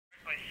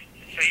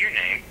say your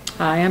name.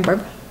 Hi, I'm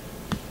Barb.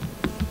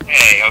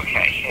 Hey,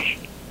 okay.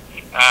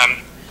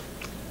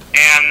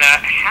 And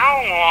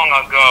how long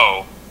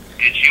ago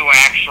did you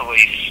actually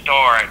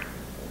start?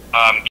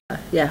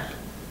 Yeah.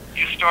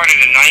 You started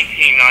in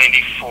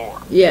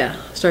 1994. Yeah,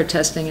 started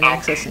testing and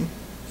accessing.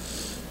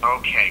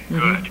 Okay,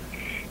 good.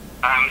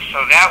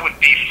 So that would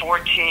be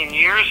 14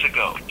 years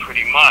ago,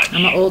 pretty much.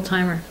 I'm an old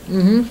timer.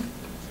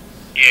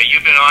 Yeah,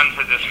 you've been on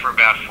to this for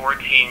about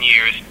 14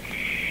 years.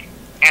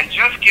 And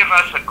just give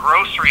us a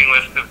grocery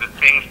list of the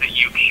things that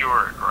you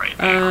cured right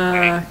now,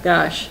 okay?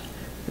 Gosh.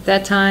 At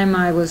that time,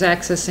 I was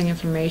accessing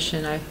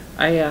information.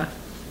 I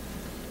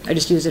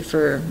just used it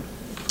for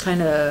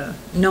kind of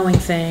knowing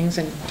things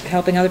and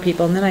helping other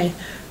people. And then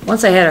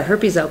once I had a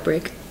herpes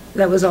outbreak,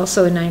 that was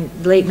also in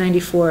late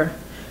 '94.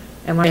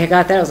 And when I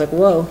got that, I was like,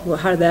 whoa, well,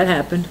 how did that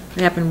happen?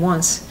 It happened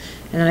once.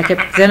 And then I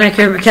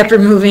kept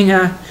removing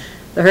the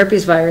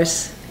herpes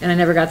virus, and I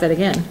never got that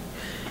again.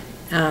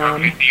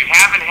 Okay, so you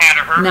haven't had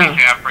a herpes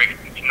outbreak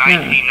since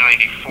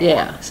 1994.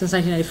 Yeah, since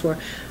 1994.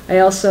 I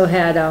also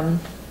had,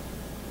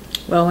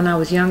 well, when I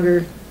was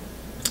younger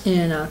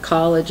in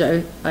college,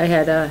 I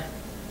had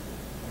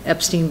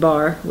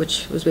Epstein-Barr,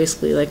 which was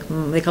basically like,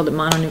 they called it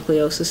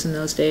mononucleosis in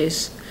those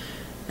days.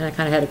 And I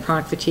kind of had a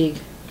chronic fatigue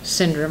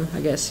syndrome,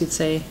 I guess you'd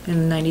say,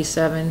 in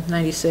 97,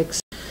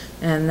 96.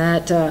 And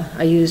that,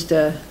 I used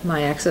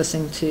my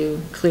accessing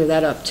to clear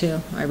that up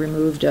too. I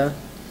removed the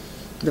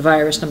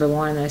virus,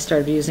 #1, and I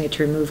started using it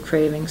to remove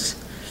cravings.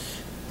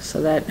 So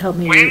that helped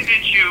me. When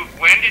did you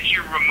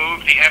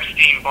remove the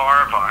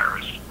Epstein-Barr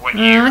virus? What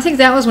year? I think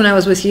that was when I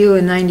was with you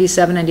in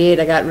 97, 98.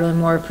 I got really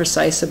more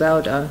precise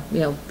about,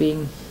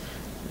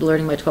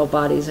 learning my 12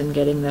 bodies and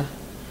getting the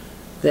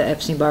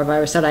Epstein-Barr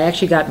virus out. I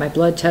actually got my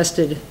blood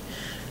tested,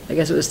 I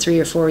guess it was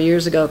 3 or 4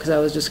 years ago, because I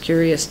was just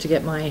curious to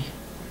get my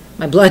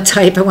blood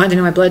type. I wanted to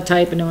know my blood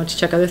type, and I wanted to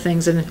check other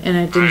things, and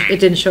it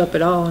didn't show up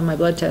at all in my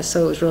blood test,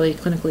 so it was really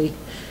clinically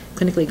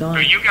gone. So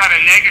you got a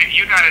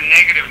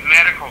negative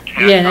medical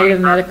test. Yeah,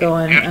 negative medical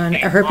on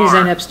herpes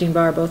and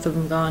Epstein-Barr, both of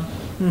them gone.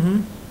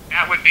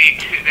 That would be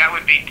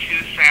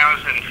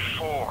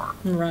 2004.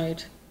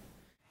 Right.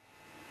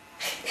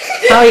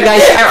 How are you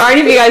guys? Are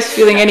any of you guys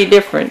feeling any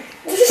different?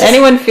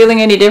 Anyone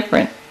feeling any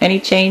different? Any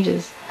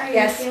changes?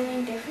 Yes.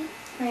 Feeling different?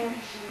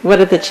 What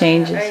are the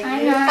changes? I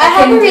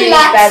have a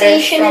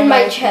relaxation in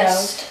my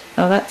chest.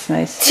 Oh, that's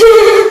nice.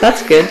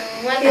 That's good.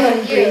 I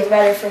can breathe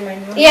better from my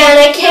nose. Yeah, and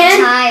I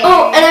can.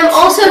 Oh, and I'm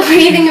also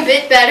breathing a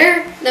bit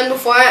better than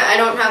before. I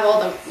don't have all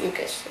the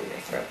mucus in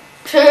my throat.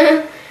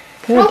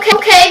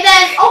 Okay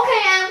then.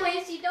 Okay,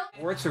 Annalise, you don't.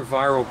 Warts are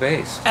viral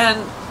based.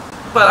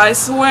 But I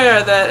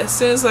swear that as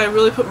soon as I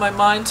really put my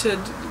mind to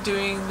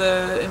doing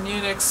the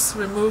Immunics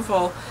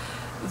removal,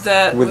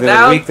 that within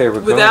a week they were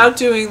gone. Without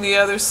doing the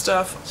other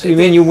stuff. So you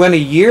mean you went a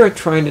year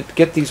trying to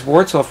get these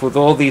warts off with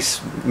all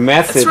these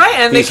methods? That's right,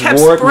 and they kept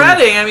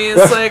spreading. I mean,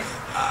 it's like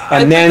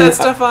and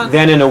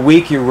then in a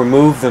week you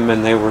removed them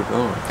and they were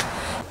gone.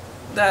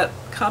 That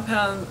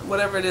compound,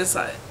 whatever it is,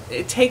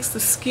 it takes the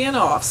skin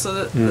off, so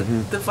that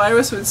the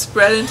virus would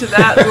spread into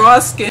that raw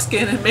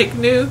skin and make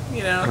new,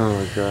 Oh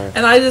my God!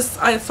 And I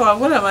thought,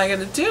 what am I going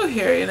to do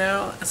here,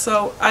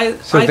 So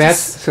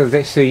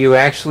So you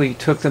actually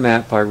took them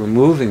out by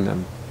removing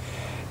them,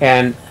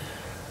 and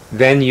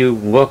then you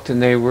looked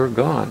and they were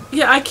gone.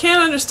 Yeah, I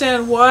can't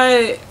understand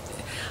why.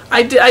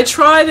 I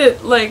tried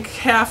it like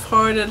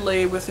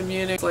half-heartedly with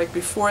Immunics like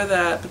before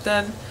that, but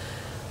then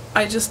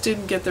I just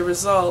didn't get the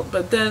result.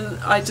 But then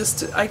I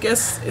guess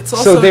it's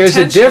also so there's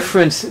a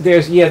difference.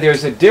 There's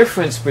a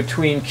difference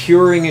between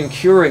curing, and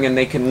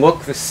they can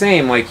look the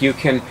same. Like you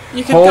can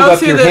hold up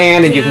your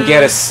hand and you can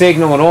get a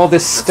signal and all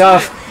this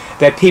stuff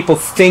that people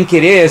think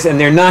it is, and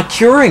they're not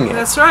curing it.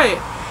 That's right.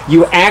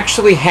 You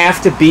actually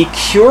have to be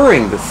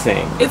curing the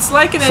thing. It's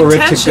like an for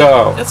intention. it to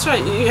go. That's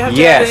right. You have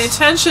to have the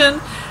intention.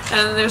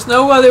 And there's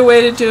no other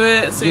way to do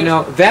it.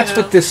 So that's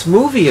what this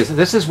movie is.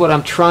 This is what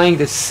I'm trying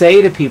to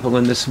say to people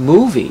in this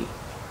movie.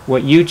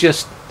 What you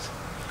just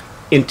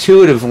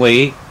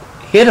intuitively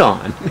hit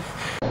on.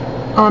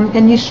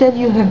 And you said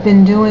you have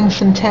been doing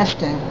some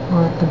testing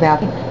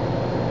about it.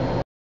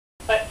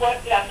 But what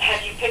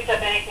have you picked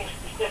up anything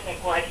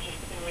specific, or have you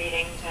just been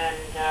reading and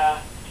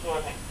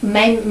absorbing?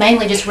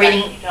 Mainly just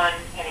reading. Have you done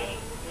any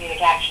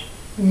immunic action?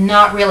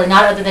 Not really,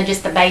 not other than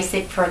just the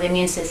basic for the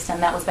immune system.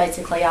 That was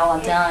basically all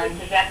I've done.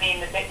 Does that mean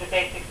the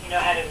basics, you know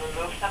how to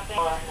remove something,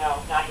 or no,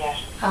 not yet?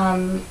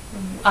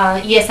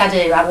 Yes, I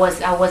do. I was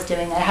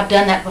doing that. I've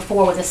done that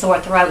before with a sore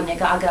throat, and I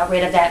got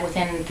rid of that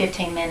within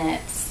 15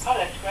 minutes. Oh,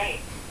 that's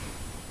great.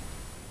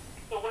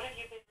 So what have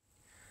you been...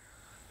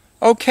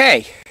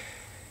 Okay.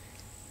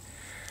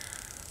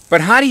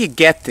 But how do you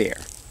get there?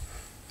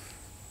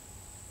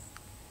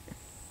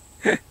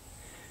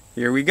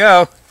 Here we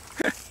go.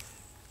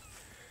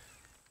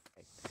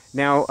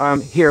 Now,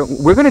 here's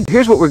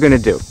what we're gonna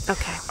do.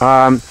 Okay.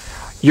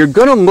 You're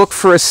gonna look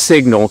for a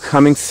signal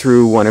coming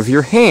through one of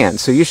your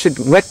hands. So you should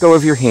let go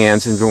of your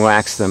hands and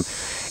relax them,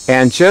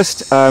 and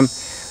just ask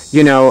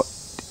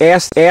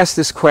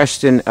this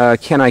question: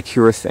 can I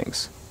cure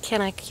things?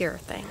 Can I cure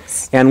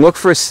things? And look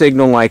for a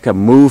signal like a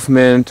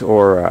movement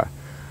or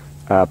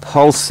a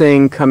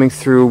pulsing coming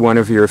through one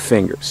of your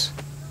fingers.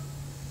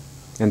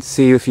 And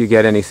see if you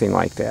get anything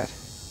like that.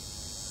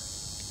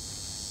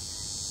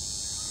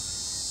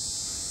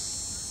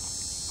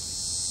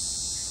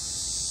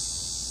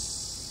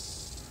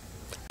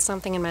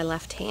 Something in my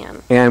left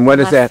hand. And what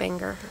is left that?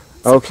 Finger.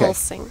 It's okay.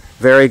 Pulsing.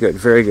 Very good,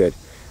 very good.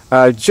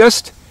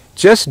 Just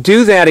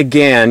do that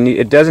again.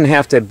 It doesn't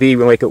have to be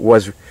like it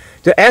was.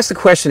 Ask the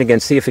question again,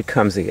 see if it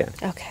comes again.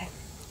 Okay.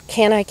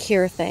 Can I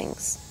cure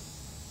things?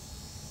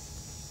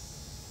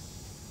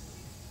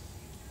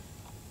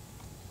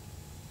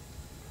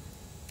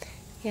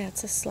 Yeah,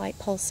 it's a slight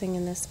pulsing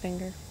in this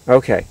finger.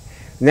 Okay.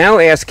 Now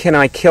ask, can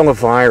I kill a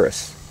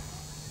virus?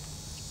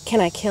 Can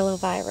I kill a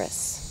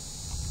virus?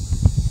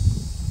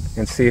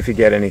 And see if you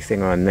get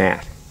anything on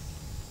that.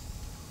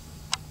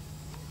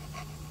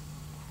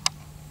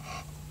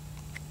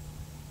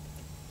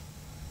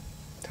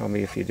 Tell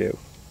me if you do.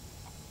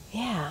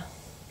 Yeah.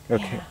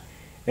 Okay. Yeah.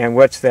 And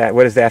what's that?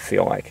 What does that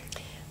feel like?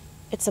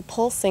 It's a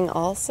pulsing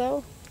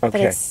also,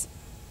 okay. But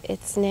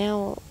it's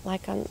now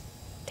like on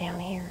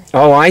down here.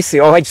 Oh, I see.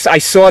 Oh, I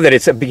saw that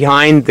it's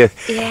behind the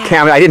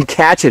camera. I didn't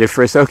catch it at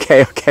first.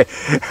 Okay, okay,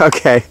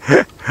 okay.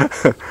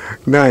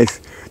 Nice.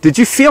 Did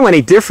you feel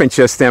any different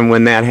just then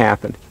when that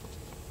happened?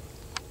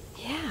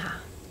 Yeah.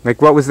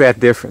 Like, what was that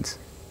difference?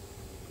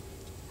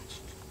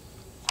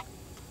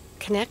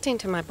 Connecting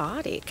to my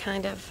body,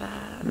 kind of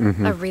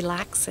a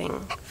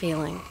relaxing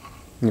feeling.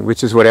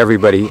 Which is what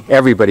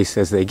everybody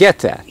says they get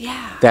that.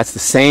 Yeah. That's the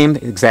same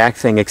exact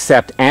thing,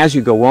 except as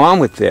you go on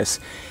with this,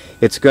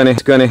 it's going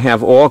to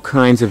have all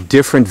kinds of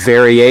different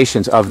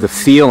variations of the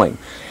feeling.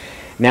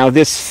 Now,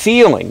 this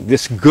feeling,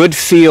 this good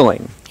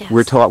feeling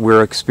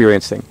we're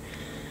experiencing,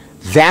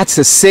 that's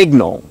a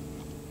signal.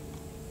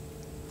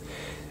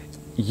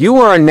 You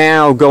are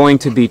now going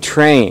to be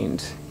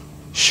trained,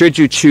 should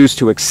you choose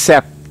to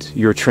accept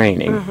your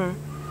training.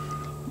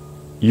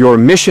 Your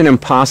mission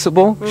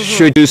impossible,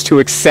 should you choose to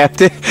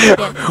accept it,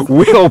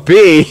 will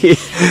be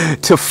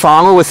to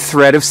follow a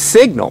thread of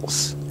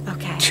signals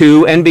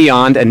to and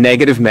beyond a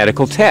negative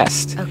medical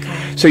test.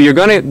 So you're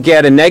going to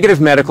get a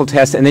negative medical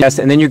test, and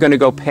then you're going to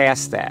go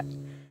past that.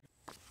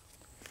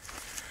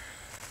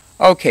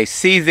 Okay,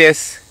 see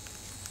this?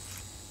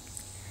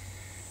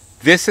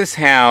 This is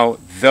how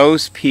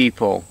those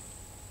people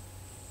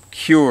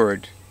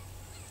cured,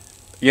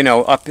 you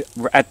know, up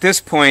at this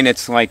point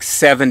it's like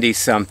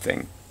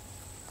 70-something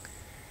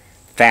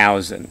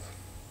thousand.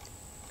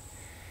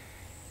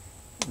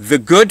 The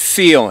good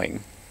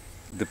feeling,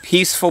 the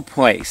peaceful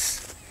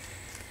place,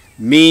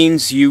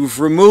 means you've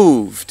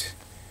removed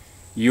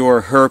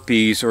your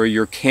herpes or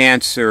your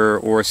cancer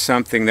or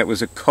something that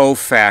was a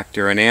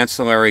cofactor, an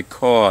ancillary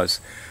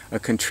cause, a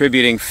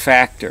contributing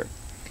factor.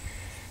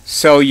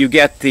 So you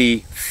get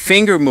the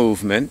finger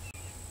movement,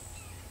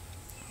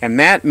 and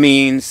that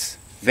means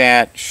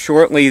that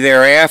shortly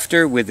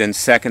thereafter, within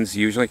seconds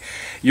usually,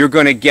 you're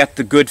going to get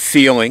the good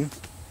feeling.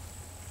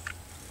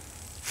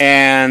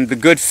 And the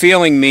good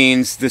feeling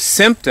means the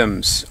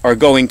symptoms are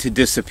going to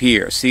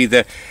disappear. See,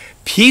 the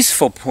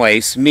peaceful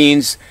place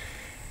means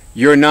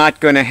you're not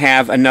going to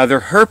have another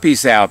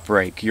herpes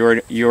outbreak.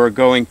 You're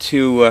going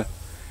to,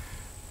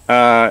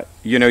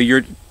 you know,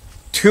 your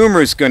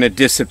tumor's going to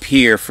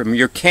disappear from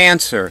your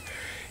cancer.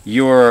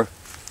 You're,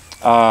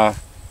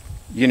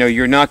 you know,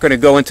 you're not going to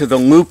go into the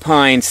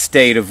lupine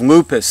state of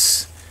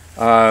lupus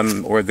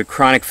or the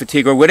chronic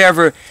fatigue or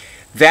whatever.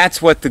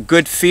 That's what the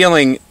good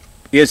feeling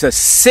is, a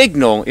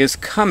signal is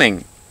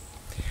coming.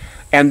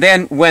 And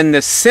then when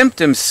the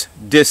symptoms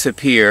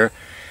disappear,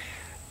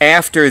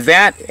 after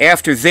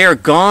they're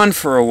gone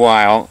for a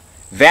while,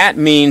 that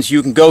means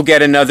you can go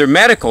get another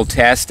medical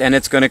test and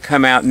it's going to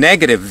come out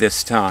negative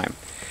this time.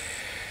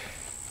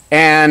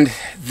 And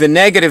the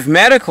negative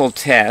medical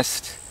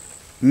test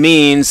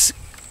means,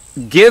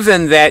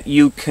 given that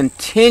you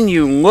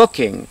continue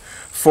looking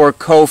for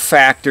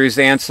cofactors,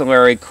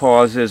 ancillary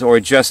causes, or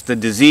just the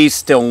disease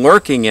still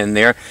lurking in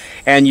there,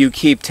 and you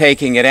keep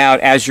taking it out,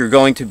 as you're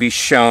going to be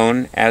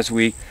shown as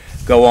we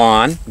go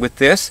on with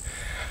this.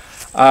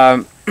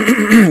 I'm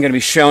going to be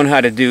shown how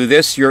to do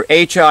this. Your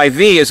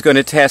HIV is going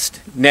to test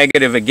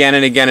negative again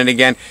and again and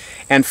again,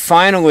 and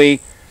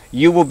finally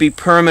you will be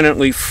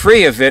permanently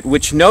free of it,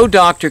 which no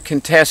doctor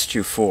can test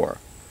you for,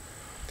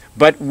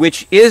 but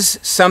which is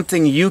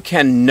something you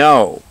can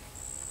know.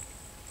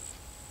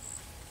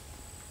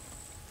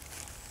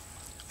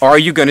 Are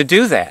you going to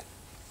do that?